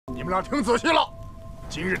你们俩听仔细了，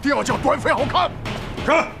今日定要叫端妃好看。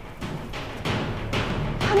是。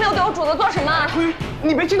还没有给我主子做什么？隳，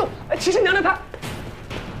你别激动，其实娘娘她……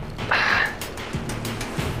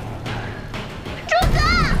主子，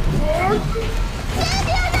别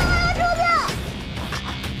别打我呀，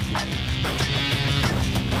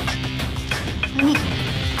主子！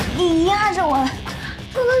你压着我，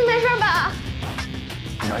主子你没事吧？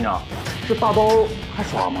娘娘，这大刀还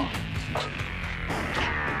耍吗？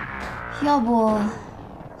要不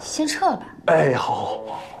先撤了吧？哎，好好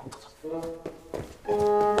好。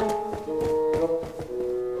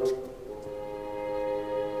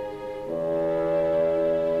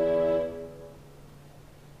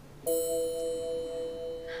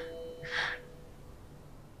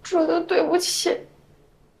 主子对不起，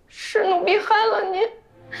是奴婢害了您，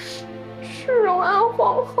是荣安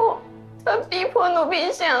皇后，她逼迫奴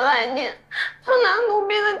婢陷害您，她拿奴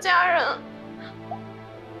婢的家人。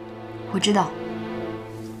我知道。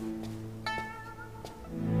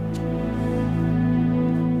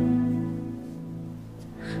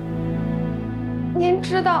 您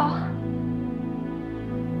知道？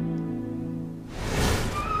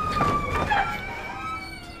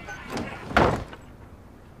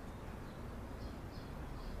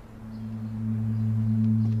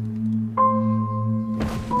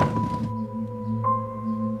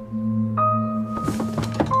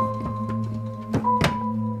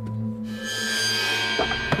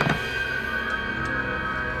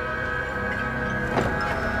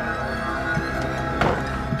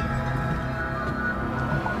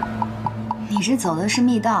你这走的是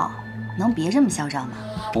密道，能别这么嚣张吗？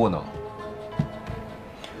不能。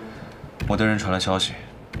我的人传来消息，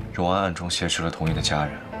荣安暗中挟持了童玉的家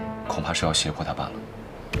人，恐怕是要胁迫他办了。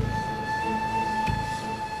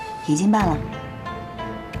已经办了。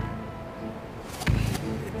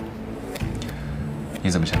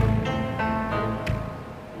你怎么想？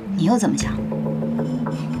你又怎么想？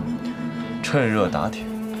趁热打铁。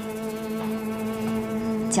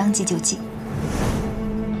将计就计。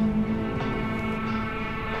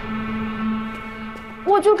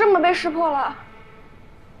 我就这么被识破了？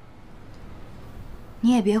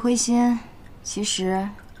你也别灰心，其实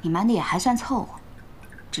你瞒的也还算凑合，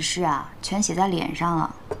只是啊，全写在脸上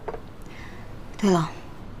了。对了，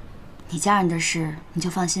你家人的事你就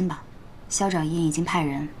放心吧，萧长英已经派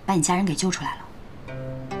人把你家人给救出来了。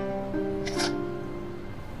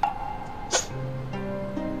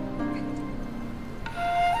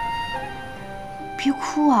别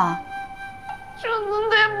哭啊！主子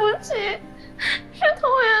对不起。 是童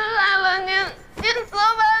云害了您，您责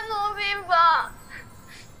罚奴婢吧。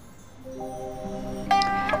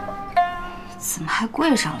怎么还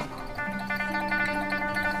跪上了呢？